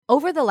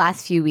Over the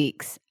last few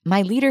weeks,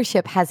 my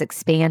leadership has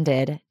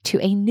expanded to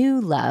a new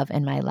love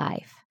in my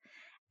life,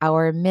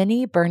 our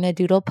mini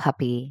Bernedoodle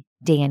puppy,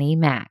 Danny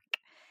Mac.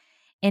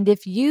 And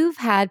if you've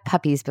had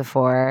puppies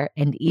before,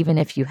 and even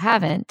if you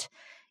haven't,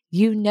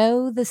 you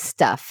know the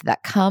stuff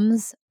that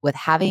comes with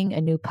having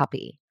a new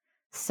puppy.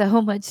 So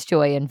much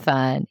joy and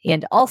fun,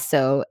 and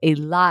also a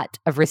lot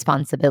of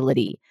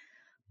responsibility.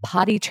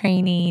 Potty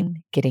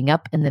training, getting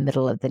up in the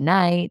middle of the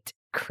night,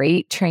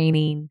 crate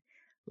training,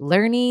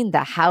 learning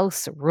the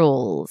house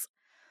rules.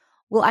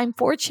 Well, I'm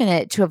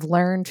fortunate to have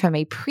learned from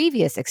a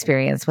previous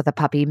experience with a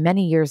puppy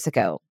many years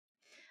ago.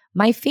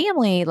 My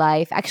family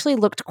life actually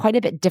looked quite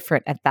a bit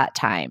different at that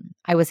time.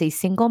 I was a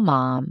single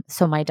mom,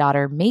 so my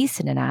daughter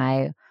Mason and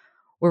I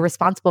were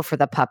responsible for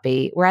the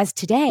puppy, whereas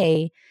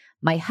today,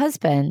 my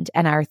husband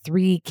and our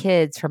 3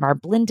 kids from our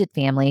blended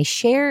family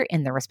share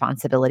in the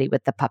responsibility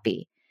with the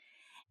puppy.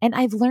 And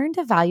I've learned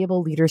a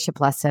valuable leadership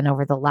lesson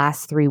over the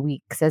last 3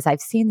 weeks as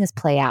I've seen this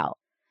play out.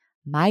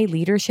 My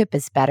leadership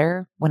is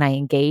better when I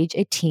engage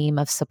a team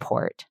of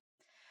support.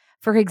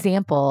 For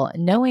example,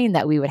 knowing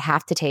that we would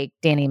have to take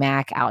Danny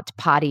Mac out to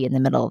potty in the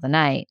middle of the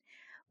night,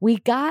 we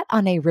got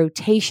on a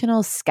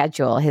rotational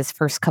schedule his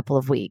first couple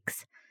of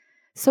weeks.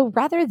 So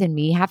rather than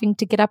me having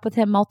to get up with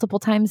him multiple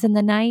times in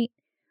the night,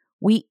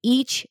 we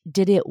each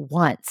did it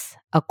once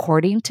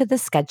according to the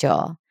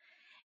schedule.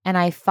 And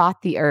I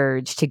fought the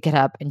urge to get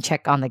up and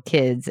check on the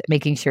kids,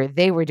 making sure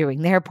they were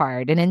doing their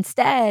part, and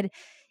instead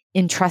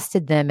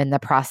entrusted them in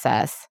the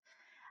process.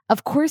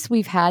 Of course,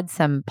 we've had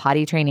some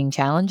potty training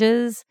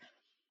challenges,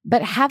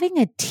 but having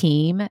a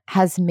team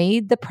has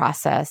made the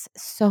process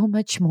so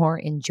much more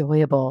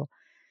enjoyable.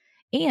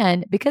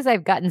 And because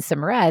I've gotten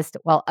some rest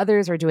while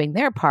others are doing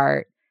their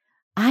part,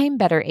 I'm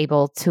better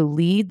able to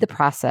lead the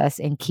process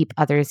and keep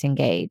others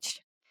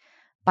engaged.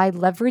 By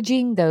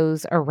leveraging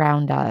those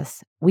around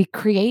us, we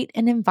create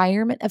an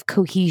environment of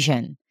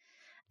cohesion,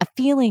 a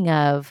feeling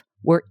of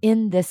we're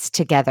in this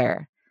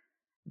together.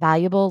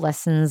 Valuable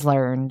lessons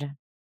learned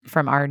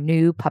from our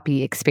new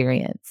puppy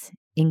experience.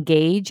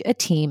 Engage a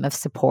team of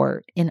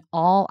support in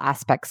all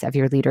aspects of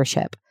your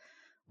leadership.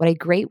 What a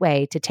great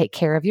way to take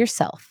care of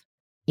yourself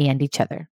and each other.